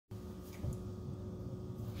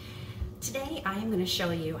Today I am going to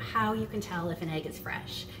show you how you can tell if an egg is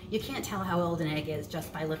fresh. You can't tell how old an egg is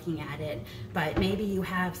just by looking at it, but maybe you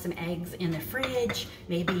have some eggs in the fridge,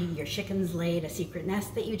 maybe your chickens laid a secret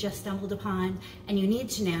nest that you just stumbled upon, and you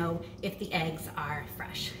need to know if the eggs are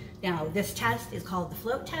fresh. Now, this test is called the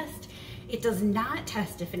float test. It does not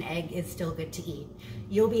test if an egg is still good to eat.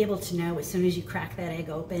 You'll be able to know as soon as you crack that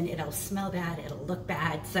egg open. It'll smell bad, it'll look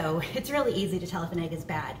bad, so it's really easy to tell if an egg is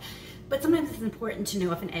bad. But sometimes it's important to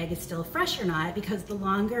know if an egg is still fresh or not, because the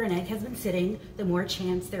longer an egg has been sitting, the more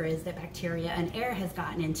chance there is that bacteria and air has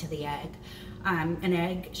gotten into the egg. An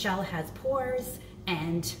egg shell has pores,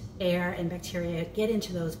 and air and bacteria get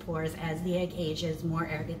into those pores. As the egg ages, more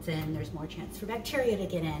air gets in, there's more chance for bacteria to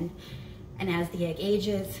get in. And as the egg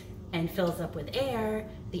ages and fills up with air,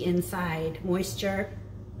 the inside moisture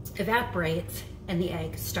evaporates and the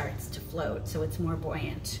egg starts to float, so it's more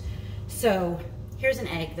buoyant. So here's an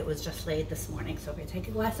egg that was just laid this morning. So if I take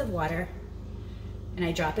a glass of water and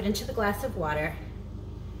I drop it into the glass of water,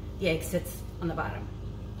 the egg sits on the bottom.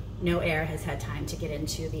 No air has had time to get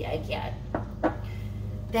into the egg yet.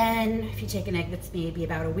 Then if you take an egg that's maybe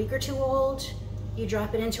about a week or two old, you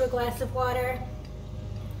drop it into a glass of water,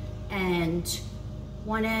 and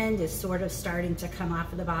one end is sort of starting to come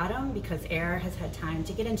off of the bottom because air has had time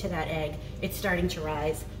to get into that egg. It's starting to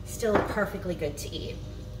rise, still perfectly good to eat.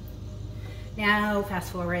 Now,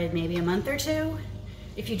 fast forward maybe a month or two.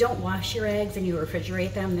 If you don't wash your eggs and you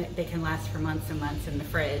refrigerate them, they can last for months and months in the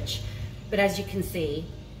fridge. But as you can see,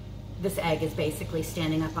 this egg is basically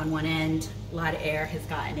standing up on one end. A lot of air has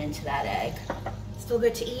gotten into that egg. Still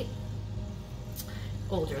good to eat?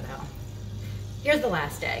 Older though. Here's the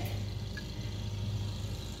last egg.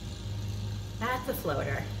 That's a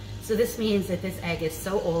floater. So this means that this egg is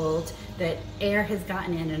so old that air has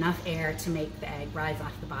gotten in enough air to make the egg rise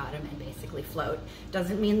off the bottom and basically float.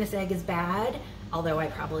 Doesn't mean this egg is bad, although I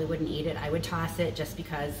probably wouldn't eat it. I would toss it just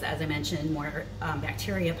because, as I mentioned, more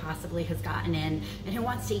bacteria possibly has gotten in, and who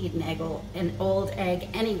wants to eat an old egg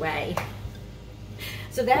anyway?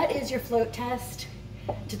 So that is your float test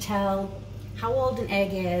to tell how old an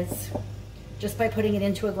egg is. Just by putting it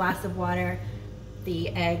into a glass of water, the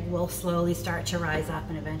egg will slowly start to rise up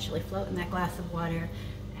and eventually float in that glass of water,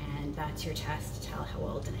 and that's your test to tell how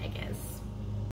old an egg is.